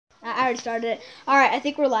already started it. All right, I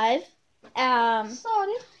think we're live.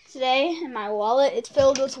 Today in my wallet, it's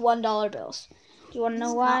filled with $1 bills. Do you want to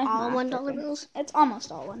know why? Not all $1 bills? It's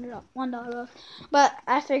almost all $1 bills. But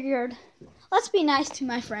I figured, let's be nice to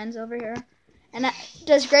my friends over here. And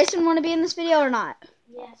does Grayson want to be in this video or not?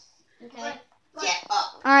 Yes. Okay. Get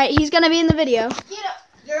up. All right, he's gonna be in the video. Get up.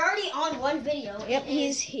 You're already on one video. Yep,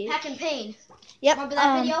 he's Pack and Pain. Yep. Remember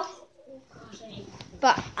that video?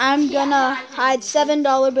 But I'm gonna hide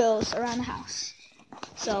 $7 bills around the house.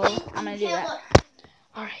 So I'm gonna do that.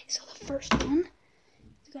 All right. So the first one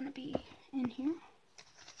is gonna be in here.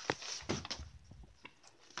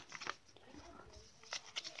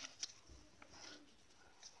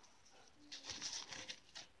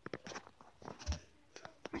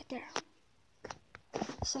 Right there.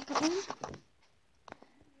 The second one.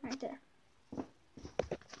 Right there. All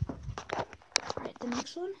right. The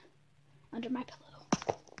next one under my pillow.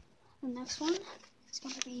 The next one is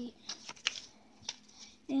going to be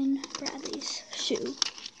in Bradley's shoe.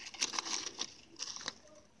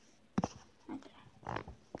 Right there.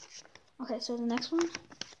 Okay, so the next one,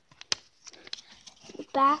 the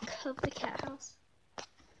back of the cat house.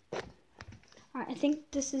 Alright, I think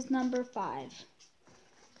this is number 5.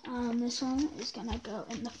 This one is going to go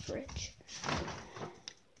in the fridge.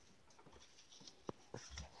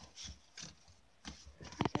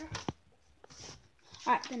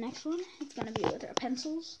 Alright, the next one is going to be with our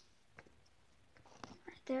pencils.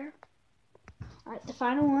 Right there. Alright, the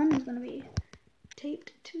final one is going to be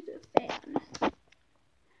taped to the fan.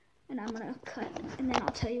 And I'm going to cut, and then I'll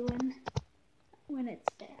tell you when it's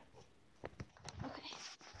there. Okay.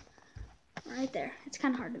 Right there. It's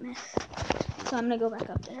kind of hard to miss. So I'm going to go back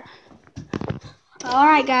up there.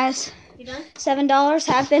 Alright, guys. You done? $7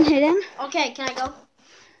 have been hidden. Okay, can I go?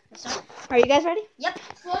 Yes, sir. Are you guys ready? Yep.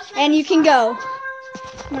 And you can go.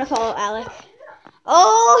 I'm gonna follow Alec.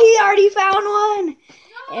 Oh, he already found one.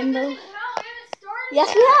 And the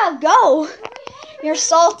yes, we have. Go. You're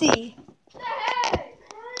salty.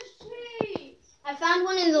 I found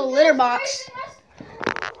one in the litter box.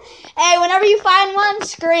 Hey, whenever you find one,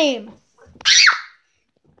 scream.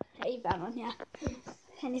 Hey, you found one. Yeah.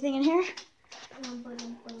 Anything in here?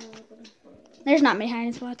 There's not many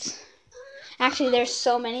hiding spots. Actually, there's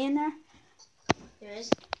so many in there. There is.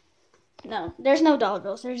 No, there's no dollar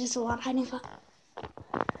bills. There's just a lot of hiding spots.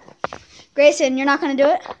 Grayson, you're not going to do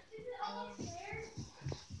it?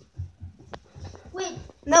 Wait.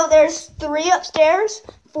 No, there's 3 upstairs,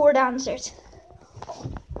 4 downstairs.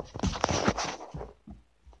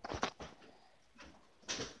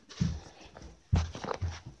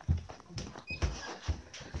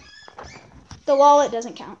 The wallet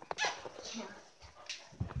doesn't count.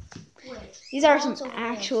 Wait. These are some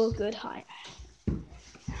actual good hide.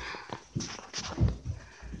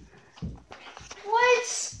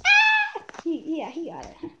 What? He got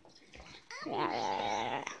it.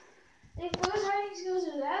 Yeah. If those hiding skills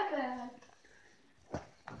are that bad.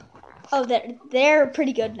 Oh, they're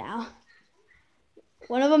pretty good now.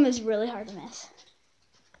 One of them is really hard to miss.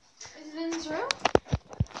 Is it in this room?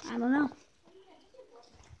 I don't know.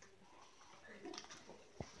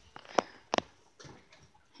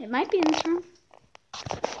 It might be in this room.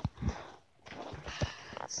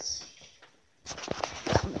 Let's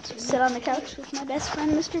sit on the couch with my best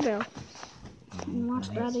friend, Mr. Bill, and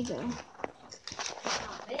watch Bradley go.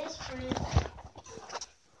 Best friend.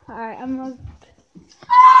 Alright, I'm gonna...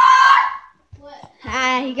 What?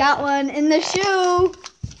 Ah, he got one in the shoe.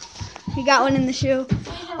 He got one in the shoe.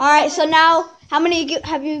 Alright, so now, how many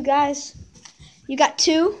have you guys? You got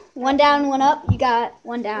 2. 1 down, 1 up. You got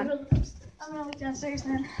 1 down. I'm gonna look downstairs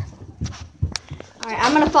then. Alright,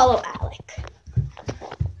 I'm gonna follow Alec.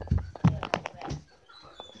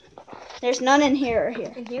 There's none in here or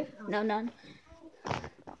here. In here? No, none.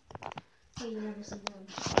 Oh, you never see one.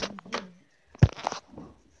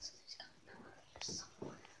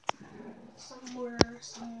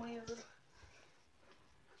 Somewhere.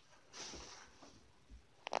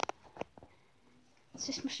 It's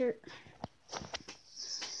just my shirt.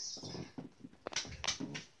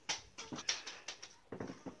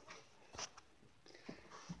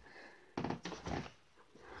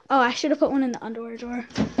 Oh, I should have put one in the underwear drawer.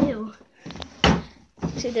 Ew.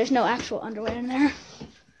 See, there's no actual underwear in there.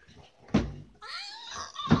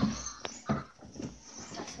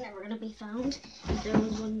 That's never gonna be found. If there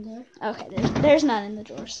was one there. Okay, there's none in the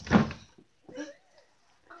drawers.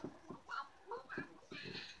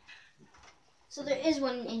 So there is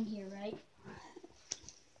one in here, right?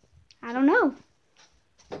 I don't know.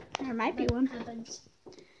 There might be one. Happens.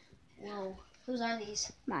 Whoa. Whose are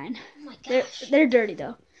these? Mine. Oh my gosh. They're dirty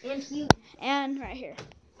though. And huge. And right here.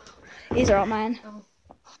 These are all mine. Oh.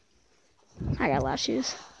 I got a lot of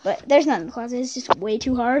shoes. But there's nothing in the closet. It's just way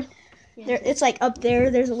too hard. Yeah. It's like up there.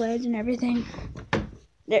 There's a ledge and everything.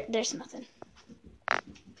 There's nothing.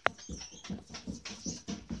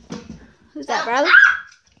 Who's that, Bradley?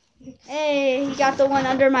 Hey, he got the one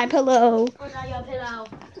under my pillow. Under your pillow.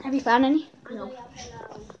 Have you found any? No.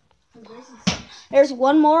 There's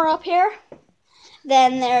one more up here.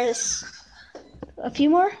 Then there's a few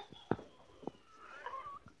more.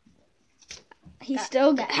 He's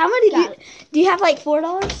still got. How many do you have? Like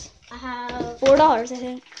 $4? I have $4, I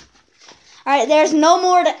think. All right, there's no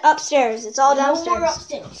more upstairs. It's all downstairs. no more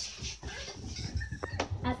upstairs.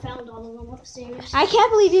 I found all of them upstairs. I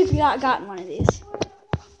can't believe you've not gotten one of these.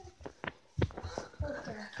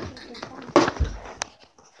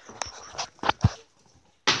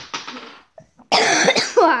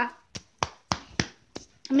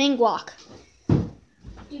 Mingwalk.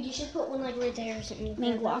 Dude, you should put one like right there or something.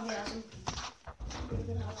 Mingwalk. That'd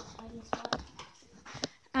be awesome.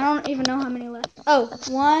 I don't even know how many left. Oh,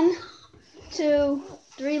 1, 2,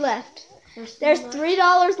 3 left. There's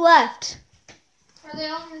 $3 left. Are they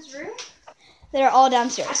all in this room? They're all I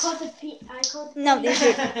downstairs. called the No, these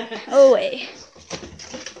are. Oh wait.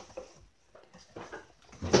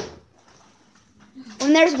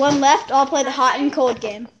 When there's one left, I'll play the hot and cold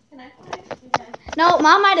game. Can I play? Okay. No,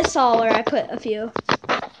 Mom might have saw where I put a few.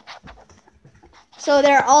 So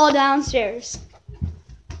they're all downstairs.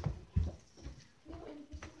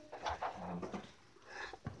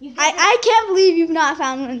 I can't believe you've not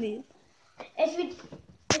found one of these. If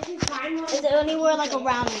you find one, is it anywhere like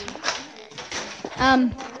around me?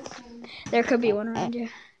 There could be one around you.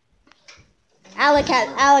 Alec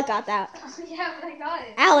got that. Yeah, but I got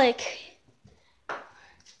it. Alec.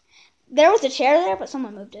 There was a chair there, but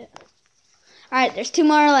someone moved it. All right, there's 2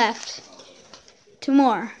 more left. 2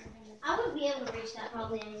 more. I wouldn't be able to reach that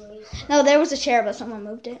probably anyways. No, there was a chair, but someone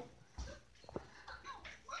moved it.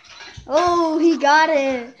 Oh, he got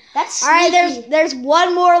it. That's All right, there's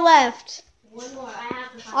 1 more left. one more. I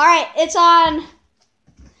have to find. All right, it's on.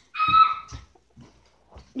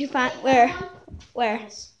 You find where? Where?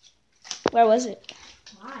 Yes. Where was it?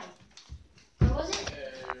 Why? Where was it?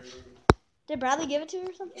 Did Bradley give it to her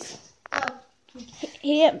or something?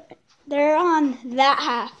 Oh. They're on that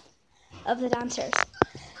half of the downstairs.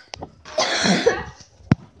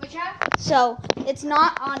 Which half? So it's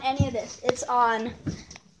not on any of this. It's on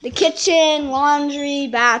the kitchen, laundry,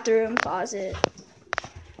 bathroom, closet.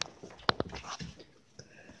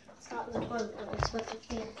 It's not in the toilet though. It's what you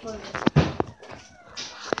can't close.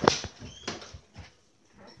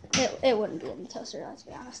 It wouldn't be in the toaster, let's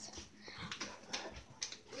be honest.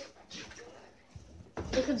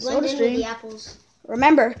 It could blend Soda in with stream. the apples.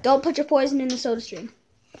 Remember, don't put your poison in the soda stream.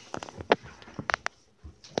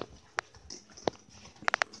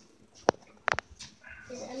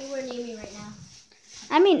 Is it anywhere near me right now?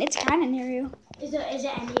 I mean, it's kind of near you. Is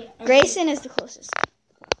it any? Grayson is the closest.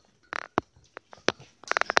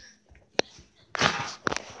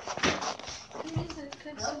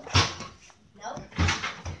 Nope.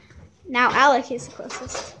 Now Alec is the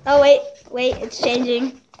closest. Oh, wait, it's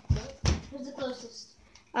changing. Who's the closest?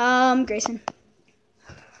 Grayson.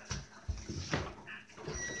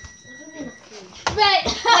 Right.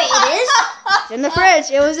 Wait, it is? It's in the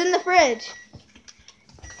fridge. It was in the fridge.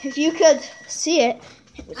 If you could see it,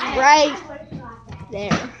 it was right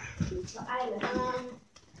there.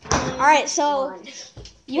 All right, so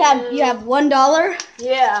you have $1.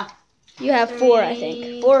 Yeah. You have 4, I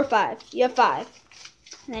think. 4 or 5. You have 5.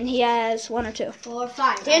 And then he has 1 or 2. 4 or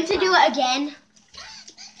 5. Didn't to do it again?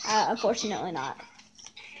 Unfortunately not.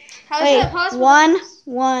 How is Wait, that possible? 1,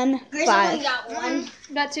 1, Grace 5. only got 1.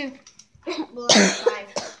 Got 2. Well,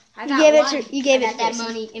 5. I got gave it 1. to- you gave I it got to that Grayson.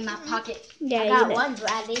 money in my pocket. Yeah, I you got did. 1,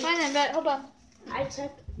 Bradley. Fine then, but hold on. I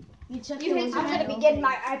took. You took. You the hit one I'm that gonna I be getting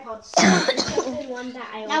my iPod. The one that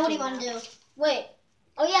I. Now what do you want to do? Wait.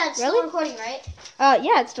 Oh yeah, it's still Really? recording, right?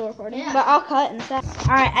 Yeah, it's still recording, Yeah. but I'll cut instead.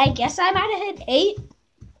 All right, I guess I might have hit 8.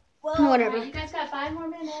 Well, Whatever. You guys got 5 more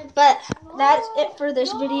minutes. But that's it for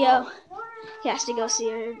this video. He has to go see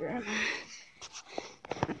her grandma.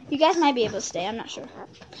 You guys might be able to stay. I'm not sure.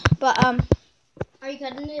 But Are you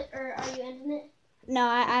cutting it or are you ending it?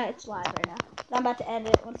 no, it's live right now. I'm about to end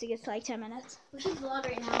it once it gets to like 10 minutes. We should vlog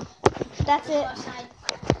right now. That's Go it. outside.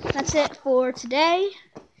 That's it for today.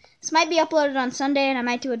 This might be uploaded on Sunday, and I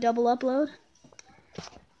might do a double upload.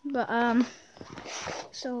 But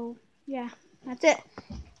so yeah, that's it.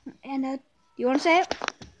 And you want to say it?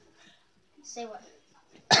 Say what?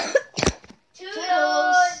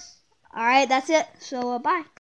 Toodles. All right, that's it. So bye.